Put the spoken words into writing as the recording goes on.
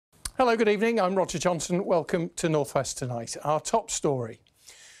Hello, good evening. I'm Roger Johnson. Welcome to North West Tonight. Our top story.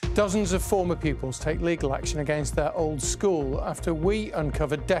 Dozens of former pupils take legal action against their old school after we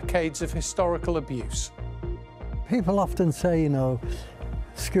uncovered decades of historical abuse. People often say, you know,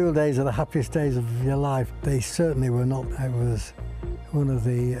 school days are the happiest days of your life. They certainly were not. It was one of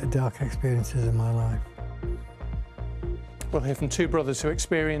the dark experiences in my life. We'll hear from two brothers who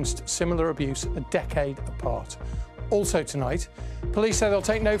experienced similar abuse a decade apart. Also tonight, police say they'll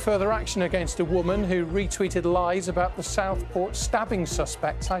take no further action against a woman who retweeted lies about the Southport stabbing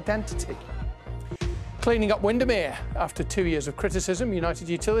suspect's identity. Cleaning up Windermere. After 2 years of criticism, United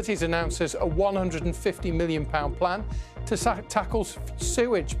Utilities announces a £150 million plan to tackle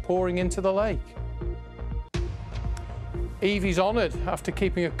sewage pouring into the lake. Evie's honoured after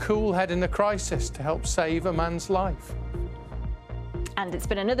keeping a cool head in the crisis to help save a man's life. And it's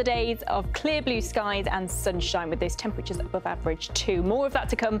been another day of clear blue skies and sunshine with those temperatures above average too. More of that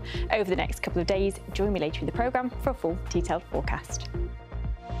to come over the next couple of days. Join me later in the programme for a full detailed forecast.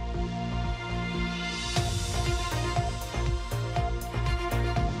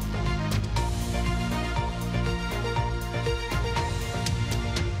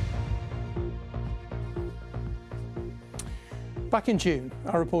 Back in June,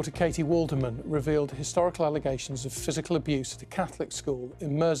 our reporter Katie Walderman revealed historical allegations of physical abuse at a Catholic school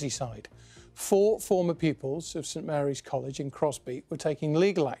in Merseyside. 4 former pupils of St Mary's College in Crosby were taking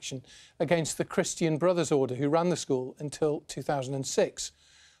legal action against the Christian Brothers Order who ran the school until 2006.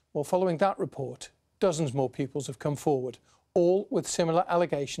 Well, following that report, dozens more pupils have come forward, all with similar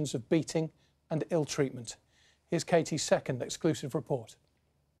allegations of beating and ill treatment. Here's Katie's second exclusive report.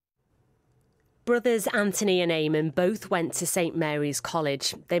 Brothers Anthony and Eamon both went to St Mary's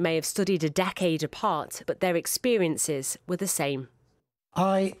College. They may have studied a decade apart, but their experiences were the same.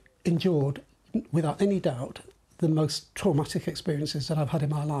 I endured, without any doubt, the most traumatic experiences that I've had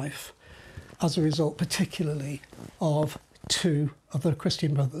in my life as a result, particularly of 2 of the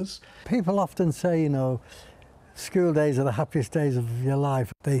Christian brothers. People often say, you know, school days are the happiest days of your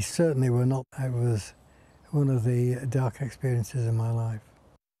life. They certainly were not. It was one of the dark experiences in my life.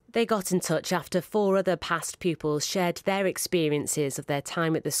 They got in touch after 4 other past pupils shared their experiences of their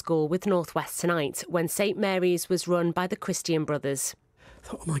time at the school with North West Tonight when St Mary's was run by the Christian Brothers. I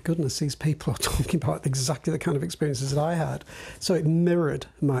thought, oh my goodness, these people are talking about exactly the kind of experiences that I had. So it mirrored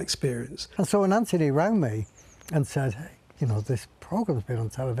my experience. And so when Anthony rang me and said, hey, you know, this programme's been on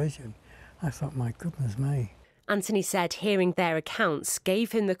television, I thought, my goodness me. Anthony said hearing their accounts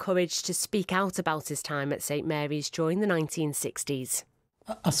gave him the courage to speak out about his time at St Mary's during the 1960s.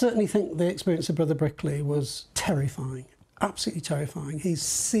 I certainly think the experience of Brother Brickley was terrifying, absolutely terrifying. He's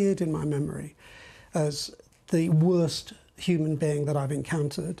seared in my memory as the worst human being that I've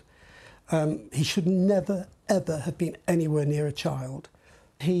encountered. He should never, ever have been anywhere near a child.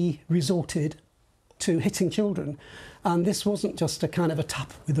 He resorted to hitting children, and this wasn't just a kind of a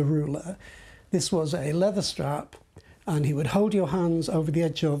tap with a ruler. This was a leather strap, and he would hold your hands over the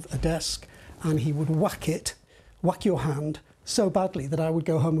edge of a desk, and he would whack your hand, so badly that I would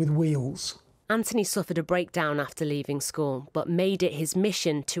go home with wheals. Anthony suffered a breakdown after leaving school, but made it his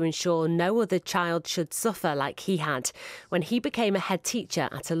mission to ensure no other child should suffer like he had when he became a head teacher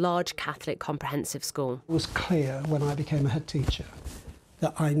at a large Catholic comprehensive school. It was clear when I became a head teacher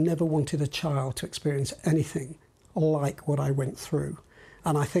that I never wanted a child to experience anything like what I went through.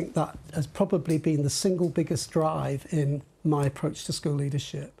 And I think that has probably been the single biggest drive in my approach to school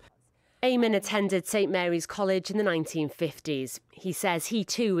leadership. Eamon attended St Mary's College in the 1950s. He says he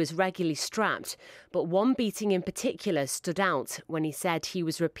too was regularly strapped, but one beating in particular stood out when he said he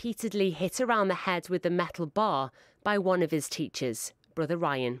was repeatedly hit around the head with a metal bar by one of his teachers, Brother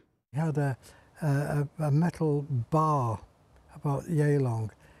Ryan. He had a metal bar about yay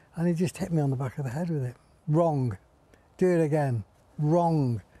long, and he just hit me on the back of the head with it. Wrong. Do it again.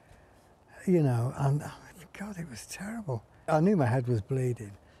 Wrong. You know, and God, it was terrible. I knew my head was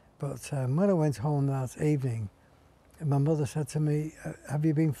bleeding. But when I went home that evening, my mother said to me, have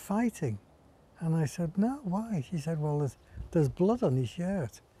you been fighting? And I said, no, why? She said, well, there's blood on his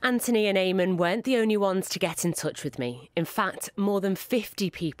shirt. Anthony and Eamon weren't the only ones to get in touch with me. In fact, more than 50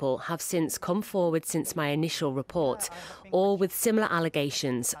 people have since come forward since my initial report, all with similar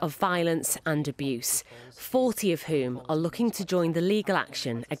allegations of violence and abuse, 40 of whom are looking to join the legal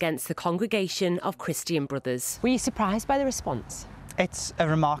action against the Congregation of Christian Brothers. Were you surprised by the response? It's a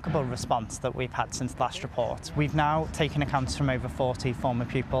remarkable response that we've had since the last report. We've now taken accounts from over 40 former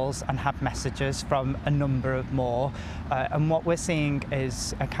pupils and have messages from a number of more. And what we're seeing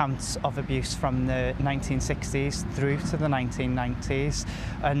is accounts of abuse from the 1960s through to the 1990s.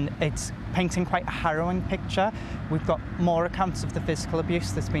 And it's painting quite a harrowing picture. We've got more accounts of the physical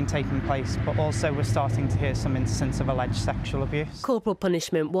abuse that's been taking place, but also we're starting to hear some instances of alleged sexual abuse. Corporal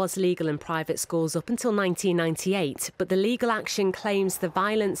punishment was legal in private schools up until 1998, but the legal action claims the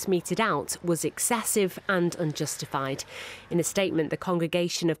violence meted out was excessive and unjustified. In a statement, the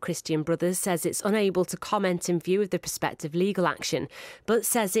Congregation of Christian Brothers says it's unable to comment in view of the prospective legal action, but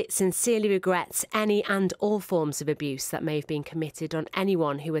says it sincerely regrets any and all forms of abuse that may have been committed on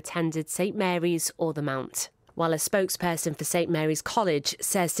anyone who attended St Mary's or the Mount. While a spokesperson for St Mary's College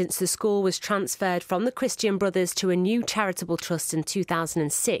says since the school was transferred from the Christian Brothers to a new charitable trust in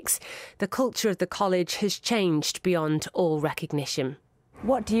 2006, the culture of the college has changed beyond all recognition.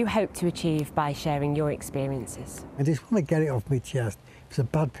 What do you hope to achieve by sharing your experiences? I just want to get it off my chest. It's a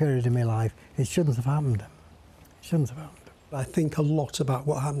bad period in my life. It shouldn't have happened. It shouldn't have happened. I think a lot about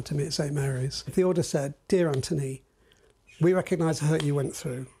what happened to me at St Mary's. If the order said, "Dear Anthony, we recognise the hurt you went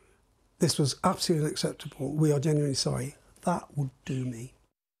through. This was absolutely unacceptable. We are genuinely sorry," that would do me.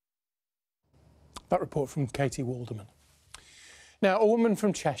 That report from Katie Walderman. Now, a woman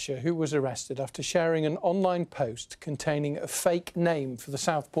from Cheshire who was arrested after sharing an online post containing a fake name for the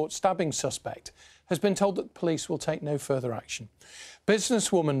Southport stabbing suspect has been told that police will take no further action.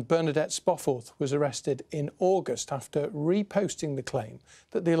 Businesswoman Bernadette Spofforth was arrested in August after reposting the claim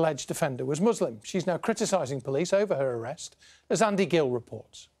that the alleged offender was Muslim. She's now criticising police over her arrest, as Andy Gill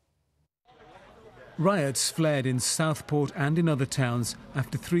reports. Riots flared in Southport and in other towns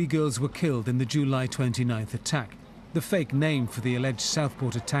after 3 girls were killed in the July 29th attack. The fake name for the alleged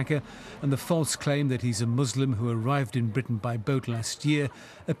Southport attacker and the false claim that he's a Muslim who arrived in Britain by boat last year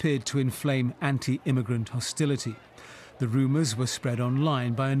appeared to inflame anti-immigrant hostility. The rumours were spread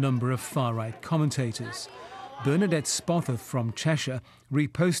online by a number of far-right commentators. Bernadette Spofforth from Cheshire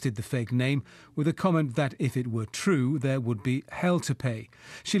reposted the fake name with a comment that if it were true, there would be hell to pay.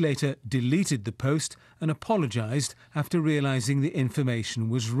 She later deleted the post and apologised after realising the information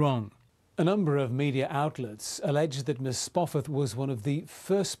was wrong. A number of media outlets alleged that Ms Spofforth was one of the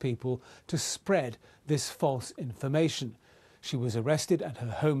first people to spread this false information. She was arrested at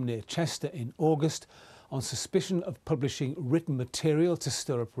her home near Chester in August on suspicion of publishing written material to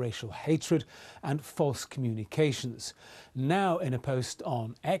stir up racial hatred and false communications. Now, in a post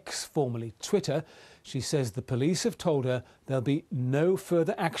on X, formerly Twitter, she says the police have told her there'll be no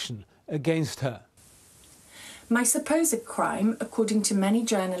further action against her. My supposed crime, according to many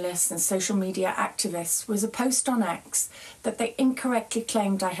journalists and social media activists, was a post on X that they incorrectly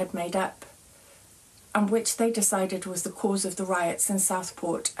claimed I had made up, and which they decided was the cause of the riots in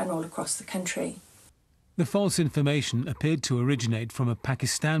Southport and all across the country. The false information appeared to originate from a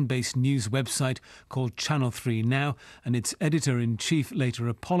Pakistan-based news website called Channel 3 Now, and its editor-in-chief later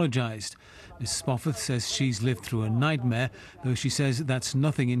apologised. Ms Spofforth says she's lived through a nightmare, though she says that's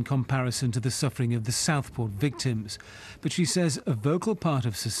nothing in comparison to the suffering of the Southport victims. But she says a vocal part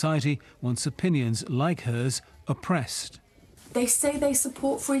of society wants opinions like hers oppressed. They say they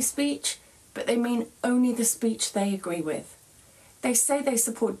support free speech, but they mean only the speech they agree with. They say they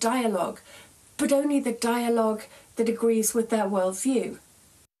support dialogue, but only the dialogue that agrees with their worldview.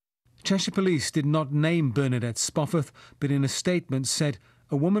 Cheshire Police did not name Bernadette Spofforth, but in a statement said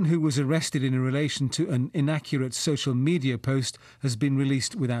a woman who was arrested in relation to an inaccurate social media post has been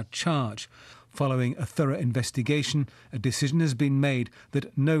released without charge. Following a thorough investigation, a decision has been made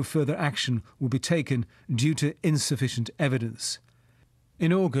that no further action will be taken due to insufficient evidence.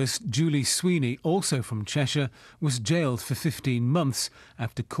 In August, Julie Sweeney, also from Cheshire, was jailed for 15 months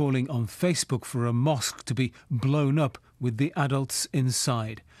after calling on Facebook for a mosque to be blown up with the adults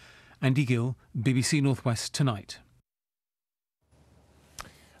inside. Andy Gill, BBC North West Tonight.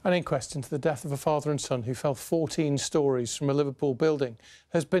 An inquest into the death of a father and son who fell 14 storeys from a Liverpool building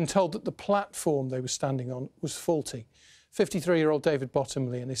has been told that the platform they were standing on was faulty. 53-year-old David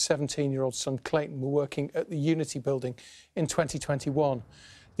Bottomley and his 17-year-old son Clayton were working at the Unity building in 2021.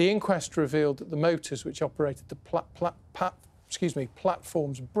 The inquest revealed that the motors which operated the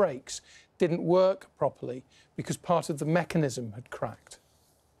platform's brakes didn't work properly because part of the mechanism had cracked.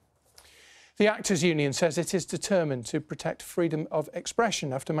 The Actors' Union says it is determined to protect freedom of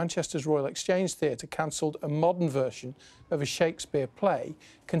expression after Manchester's Royal Exchange Theatre cancelled a modern version of a Shakespeare play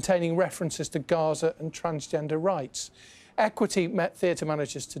containing references to Gaza and transgender rights. Equity met theatre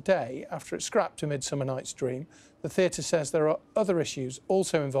managers today after it scrapped A Midsummer Night's Dream. The theatre says there are other issues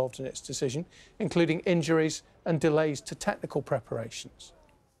also involved in its decision, including injuries and delays to technical preparations.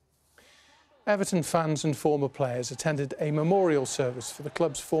 Everton fans and former players attended a memorial service for the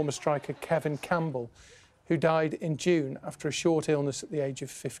club's former striker Kevin Campbell, who died in June after a short illness at the age of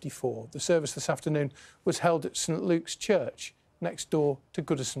 54. The service this afternoon was held at St Luke's Church, next door to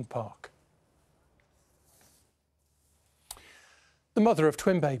Goodison Park. The mother of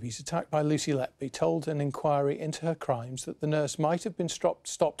twin babies attacked by Lucy Letby told an inquiry into her crimes that the nurse might have been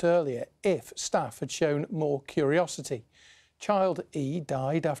stopped earlier if staff had shown more curiosity. Child E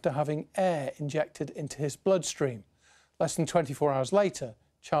died after having air injected into his bloodstream. Less than 24 hours later,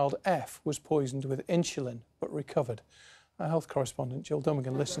 child F was poisoned with insulin but recovered. Our health correspondent Jill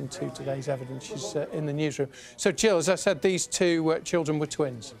Dummigan listened to today's evidence. She's in the newsroom. So Jill, as I said, these two children were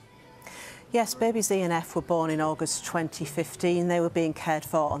twins. Yes, babies E and F were born in August 2015. They were being cared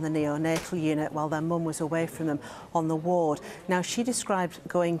for on the neonatal unit while their mum was away from them on the ward. Now, she described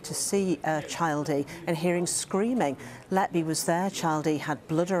going to see child E and hearing screaming. Letby was there. Child E had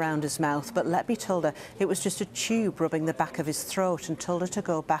blood around his mouth, but Letby told her it was just a tube rubbing the back of his throat and told her to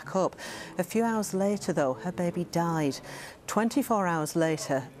go back up. A few hours later, though, her baby died. 24 hours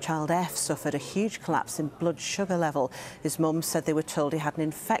later, child F suffered a huge collapse in blood sugar level. His mum said they were told he had an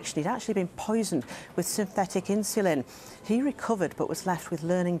infection. He'd actually been poisoned with synthetic insulin. He recovered but was left with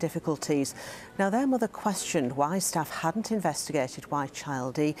learning difficulties. Now, their mother questioned why staff hadn't investigated why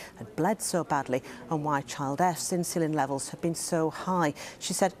child E had bled so badly and why child F's insulin levels had been so high.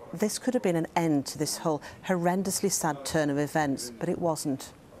 She said this could have been an end to this whole horrendously sad turn of events, but it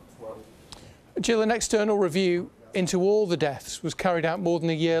wasn't. Jill, an external review into all the deaths was carried out more than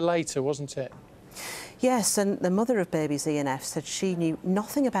a year later, wasn't it? Yes, and the mother of babies E and F said she knew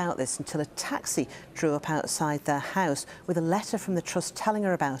nothing about this until a taxi drew up outside their house with a letter from the trust telling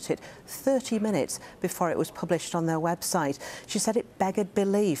her about it 30 minutes before it was published on their website. She said it beggared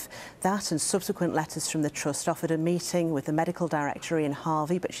belief. That and subsequent letters from the trust offered a meeting with the medical director Ian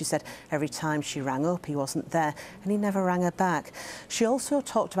Harvey, but she said every time she rang up he wasn't there and he never rang her back. She also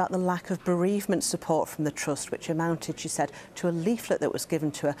talked about the lack of bereavement support from the trust, which amounted, she said, to a leaflet that was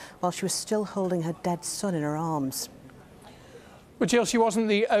given to her while she was still holding her dead son in her arms. Well, Jill, she wasn't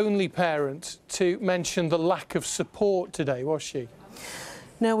the only parent to mention the lack of support today, was she?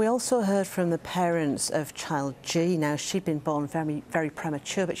 No, we also heard from the parents of child G. Now, she'd been born very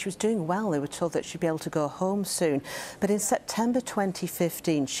premature, but she was doing well. They were told that she'd be able to go home soon. But in September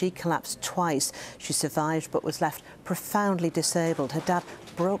 2015, she collapsed twice. She survived but was left profoundly disabled. Her dad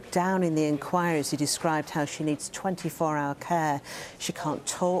broke down in the inquiry as he described how she needs 24-hour care. She can't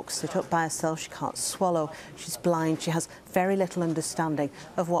talk, sit up by herself, she can't swallow, she's blind, she has very little understanding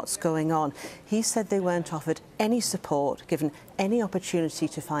of what's going on. He said they weren't offered any support, given any opportunity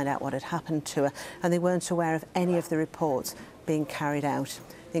to find out what had happened to her, and they weren't aware of any of the reports being carried out.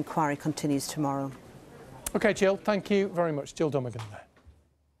 The inquiry continues tomorrow. OK, Jill, thank you very much. Jill Dummigan there.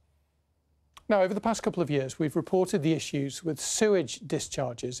 Now, over the past couple of years, we've reported the issues with sewage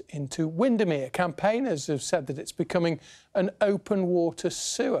discharges into Windermere. Campaigners have said that it's becoming an open water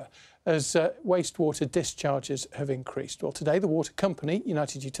sewer as wastewater discharges have increased. Well, today, the water company,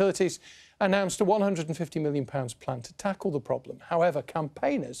 United Utilities, announced a £150 million plan to tackle the problem. However,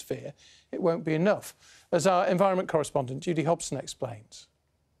 campaigners fear it won't be enough, as our environment correspondent, Judy Hobson, explains.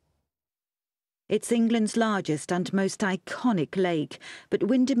 It's England's largest and most iconic lake, but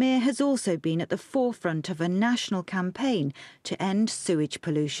Windermere has also been at the forefront of a national campaign to end sewage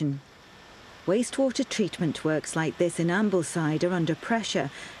pollution. Wastewater treatment works like this in Ambleside are under pressure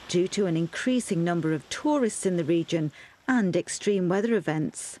due to an increasing number of tourists in the region and extreme weather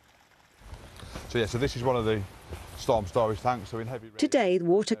events. So this is one of the storm storage tanks. So in heavy rain. Today, the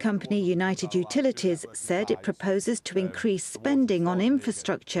water company United Utilities said it proposes to increase spending on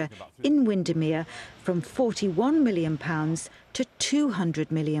infrastructure in Windermere from £41 million to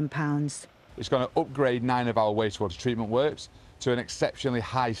 £200 million. It's going to upgrade 9 of our wastewater treatment works to an exceptionally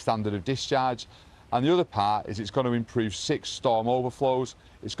high standard of discharge. And the other part is it's going to improve 6 storm overflows.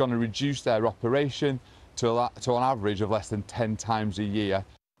 It's going to reduce their operation to an average of less than 10 times a year.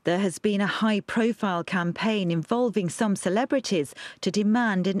 There has been a high-profile campaign involving some celebrities to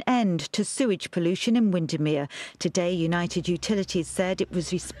demand an end to sewage pollution in Windermere. Today, United Utilities said it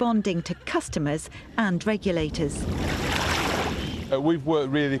was responding to customers and regulators. We've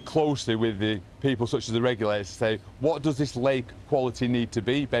worked really closely with the people such as the regulators to say, what does this lake quality need to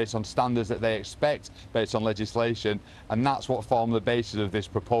be based on standards that they expect, based on legislation, and that's what formed the basis of this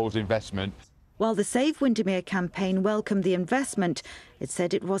proposed investment. While the Save Windermere campaign welcomed the investment, it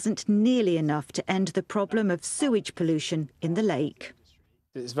said it wasn't nearly enough to end the problem of sewage pollution in the lake.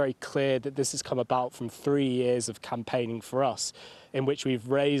 It's very clear that this has come about from 3 years of campaigning for us, in which we've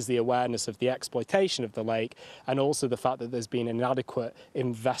raised the awareness of the exploitation of the lake and also the fact that there's been inadequate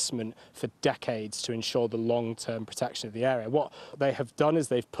investment for decades to ensure the long-term protection of the area. What they have done is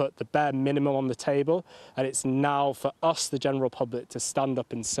they've put the bare minimum on the table, and it's now for us, the general public, to stand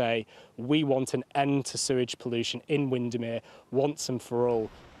up and say, we want an end to sewage pollution in Windermere once and for all.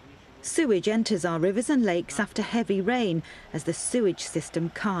 Sewage enters our rivers and lakes after heavy rain, as the sewage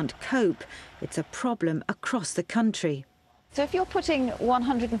system can't cope. It's a problem across the country. So if you're putting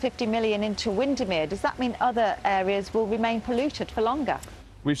 150 million into Windermere, does that mean other areas will remain polluted for longer?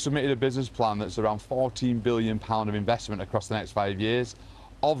 We've submitted a business plan that's around £14 billion of investment across the next 5 years.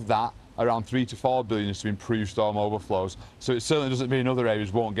 Of that, around £3 to £4 billion is to improve storm overflows. So it certainly doesn't mean other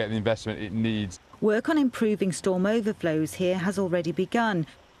areas won't get the investment it needs. Work on improving storm overflows here has already begun.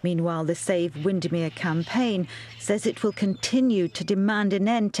 Meanwhile, the Save Windermere campaign says it will continue to demand an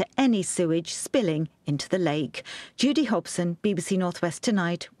end to any sewage spilling into the lake. Judy Hobson, BBC North West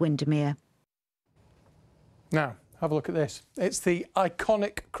Tonight, Windermere. Now, have a look at this. It's the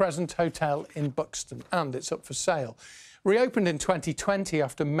iconic Crescent Hotel in Buxton, and it's up for sale. Reopened in 2020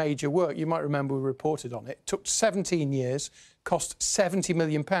 after major work. You might remember we reported on it. It took 17 years, cost £70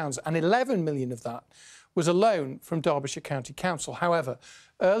 million, and 11 million of that was a loan from Derbyshire County Council. However,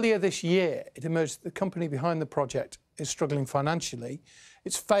 earlier this year, it emerged that the company behind the project is struggling financially.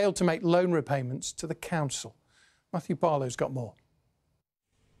 It's failed to make loan repayments to the council. Matthew Barlow's got more.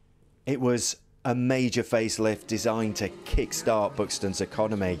 It was a major facelift designed to kickstart Buxton's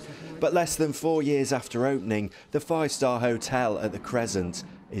economy. But less than 4 years after opening, the five-star hotel at the Crescent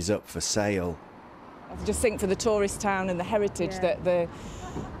is up for sale. I just think for the tourist town and the heritage that the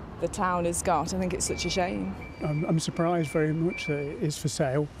town has got, I think it's such a shame. I'm surprised very much that it is for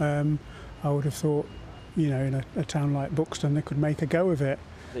sale. I would have thought, you know, in a town like Buxton, they could make a go of it.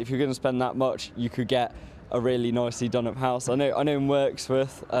 If you're going to spend that much, you could get a really nicely done up house. I know in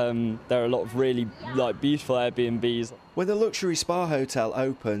Wirksworth, there are a lot of really beautiful Airbnbs. When the luxury spa hotel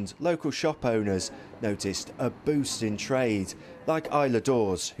opened, local shop owners noticed a boost in trade, like Isla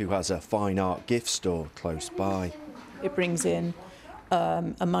Doors, who has a fine art gift store close by. It brings in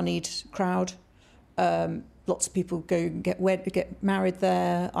a moneyed crowd. Lots of people go and get married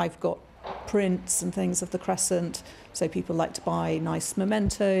there. I've got prints and things of the Crescent, so people like to buy nice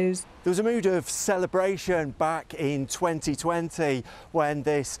mementos. There was a mood of celebration back in 2020 when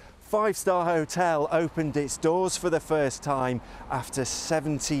this five-star hotel opened its doors for the first time after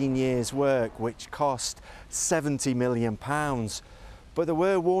 17 years' work, which cost £70 million. But there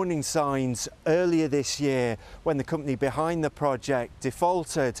were warning signs earlier this year when the company behind the project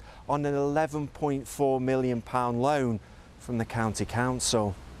defaulted on an £11.4 million loan from the County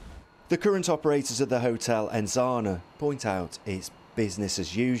Council. The current operators of the hotel, Enzana, point out it's business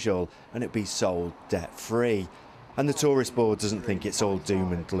as usual and it'd be sold debt-free. And the Tourist Board doesn't think it's all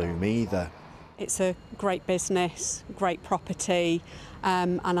doom and gloom either. It's a great business, great property,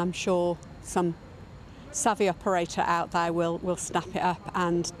 and I'm sure some savvy operator out there will snap it up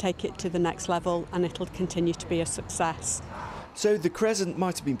and take it to the next level, and it'll continue to be a success. So the Crescent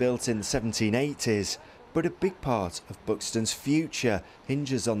might have been built in the 1780s, but a big part of Buxton's future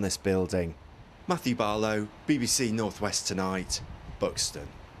hinges on this building. Matthew Barlow, BBC North West Tonight, Buxton.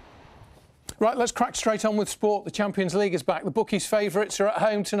 Right, let's crack straight on with sport. The Champions League is back. The bookies' favourites are at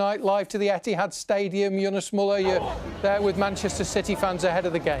home tonight, live to the Etihad Stadium. Yunus Muller, you're there with Manchester City fans ahead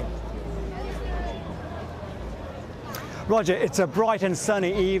of the game. Roger, it's a bright and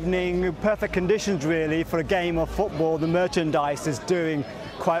sunny evening, perfect conditions really for a game of football. The merchandise is doing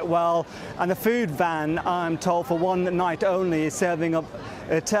quite well, and the food van, I'm told, for one night only is serving up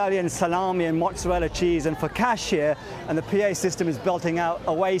Italian salami and mozzarella cheese and focaccia, and the PA system is belting out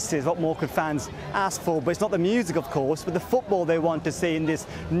Oasis. What more could fans ask for? But it's not the music, of course, but the football they want to see in this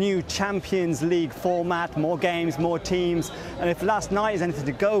new Champions League format. More games, more teams, and if last night is anything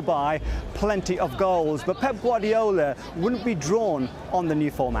to go by, plenty of goals. But Pep Guardiola wouldn't be drawn on the new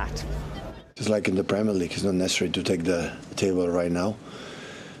format. Just like in the Premier League, it's not necessary to take the table right now.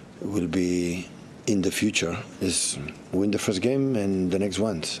 It will be in the future, is win the first game and the next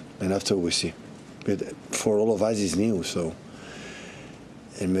ones, and after we see. But for all of us, it's new, so,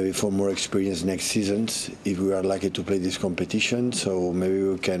 and maybe for more experience next season, if we are lucky to play this competition, so maybe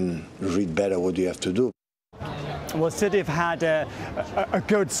we can read better what we have to do. Well, City have had a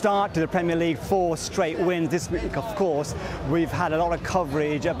good start to the Premier League, 4 straight wins. This week, of course, we've had a lot of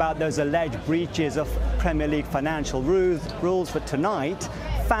coverage about those alleged breaches of Premier League financial rules, but tonight,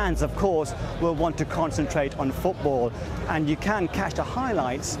 fans, of course, will want to concentrate on football. And you can catch the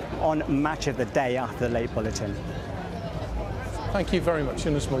highlights on Match of the Day after the late bulletin. Thank you very much,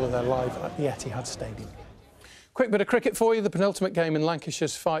 Yunus Muller there live at the Etihad Stadium. Quick bit of cricket for you. The penultimate game in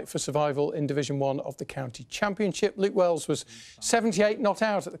Lancashire's fight for survival in Division 1 of the County Championship. Luke Wells was 78 not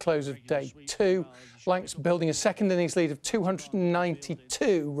out at the close of day 2. Lancs building a second innings lead of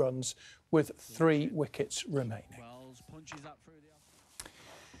 292 runs with 3 wickets remaining.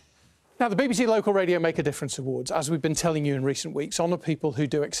 Now, the BBC Local Radio Make a Difference Awards, as we've been telling you in recent weeks, honour people who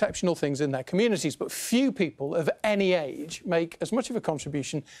do exceptional things in their communities, but few people of any age make as much of a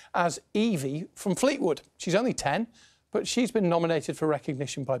contribution as Evie from Fleetwood. She's only 10, but she's been nominated for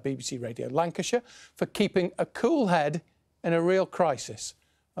recognition by BBC Radio Lancashire for keeping a cool head in a real crisis.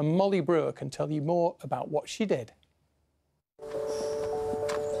 And Molly Brewer can tell you more about what she did.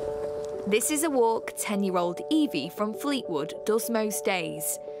 This is a walk 10-year-old Evie from Fleetwood does most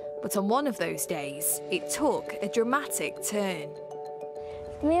days. But on one of those days, it took a dramatic turn.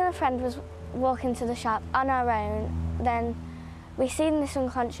 Me and my friend was walking to the shop on our own. Then we seen this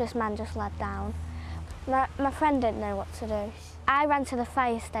unconscious man just laid down. My friend didn't know what to do. I ran to the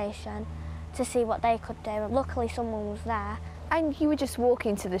fire station to see what they could do. Luckily, someone was there. And you were just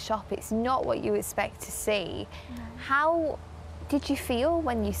walking to the shop. It's not what you expect to see. No. How did you feel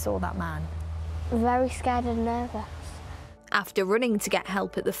when you saw that man? Very scared and nervous. After running to get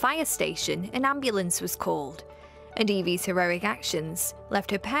help at the fire station, an ambulance was called. And Evie's heroic actions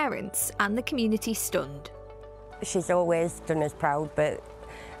left her parents and the community stunned. She's always done us proud, but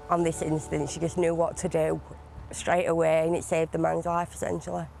on this instance, she just knew what to do straight away, and it saved the man's life,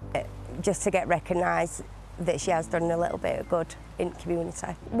 essentially. Just to get recognised that she has done a little bit of good in the community.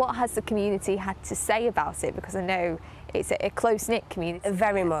 What has the community had to say about it? Because I know it's a close-knit community.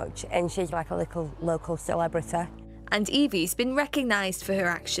 Very much, and she's like a little local celebrity. And Evie's been recognised for her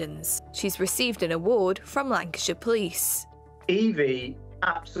actions. She's received an award from Lancashire Police. Evie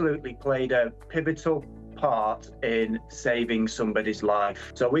absolutely played a pivotal part in saving somebody's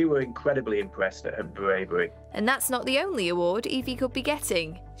life. So we were incredibly impressed at her bravery. And that's not the only award Evie could be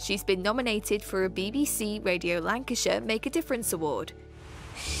getting. She's been nominated for a BBC Radio Lancashire Make a Difference Award.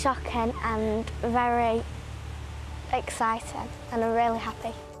 Shocking and very exciting, and I'm really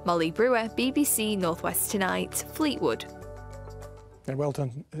happy. Molly Brewer, BBC North West Tonight, Fleetwood. And well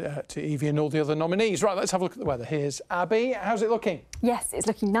done to Evie and all the other nominees. Right, let's have a look at the weather. Here's Abby. How's it looking? Yes, it's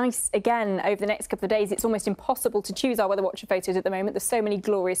looking nice again over the next couple of days. It's almost impossible to choose our Weather Watcher photos at the moment. There's so many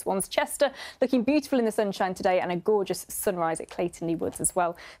glorious ones. Chester looking beautiful in the sunshine today, and a gorgeous sunrise at Claytonley Woods as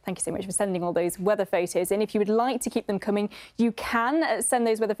well. Thank you so much for sending all those weather photos in. If you would like to keep them coming, you can send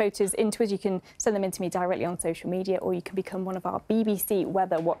those weather photos in to us. You can send them in to me directly on social media, or you can become one of our BBC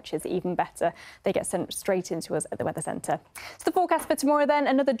Weather Watchers. Even better, they get sent straight into us at the Weather Centre. So the forecast for tomorrow then,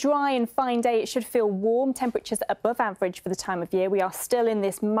 another dry and fine day. It should feel warm, temperatures above average for the time of year. We are still in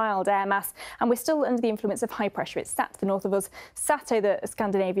this mild air mass, and we're still under the influence of high pressure. It's sat to the north of us, sat over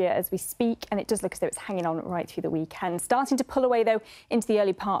Scandinavia as we speak, and it does look as though it's hanging on right through the weekend. Starting to pull away, though, into the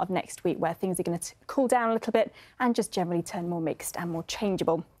early part of next week, where things are going to cool down a little bit and just generally turn more mixed and more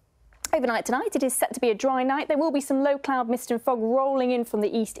changeable. Overnight tonight, it is set to be a dry night. There will be some low cloud mist and fog rolling in from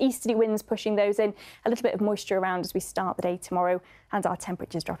the east, easterly winds pushing those in, a little bit of moisture around as we start the day tomorrow, and our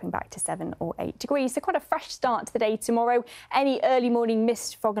temperatures dropping back to 7 or 8 degrees. So quite a fresh start to the day tomorrow. Any early morning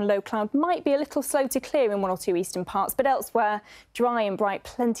mist, fog and low cloud might be a little slow to clear in one or two eastern parts, but elsewhere, dry and bright,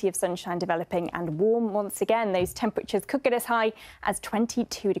 plenty of sunshine developing and warm once again. Those temperatures could get as high as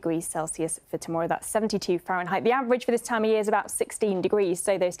 22 degrees Celsius for tomorrow. That's 72 Fahrenheit. The average for this time of year is about 16 degrees,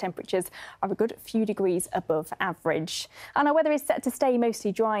 so those temperatures are a good few degrees above average. And our weather is set to stay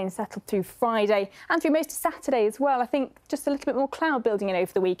mostly dry and settled through Friday and through most of Saturday as well. I think just a little bit more cloud building in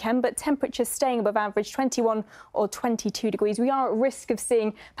over the weekend, but temperatures staying above average, 21 or 22 degrees. We are at risk of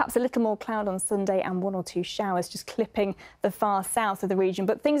seeing perhaps a little more cloud on Sunday and one or two showers just clipping the far south of the region.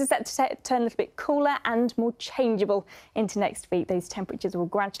 But things are set to turn a little bit cooler and more changeable into next week. Those temperatures will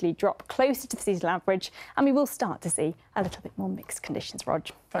gradually drop closer to the seasonal average, and we will start to see a little bit more mixed conditions, Rog.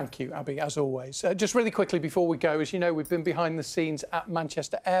 Thank you, Abby, as always. Just really quickly before we go, as you know, we've been behind the scenes at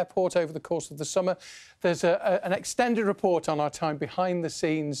Manchester Airport over the course of the summer. There's an extended report on our time behind the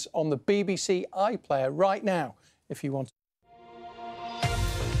scenes on the BBC iPlayer right now, if you want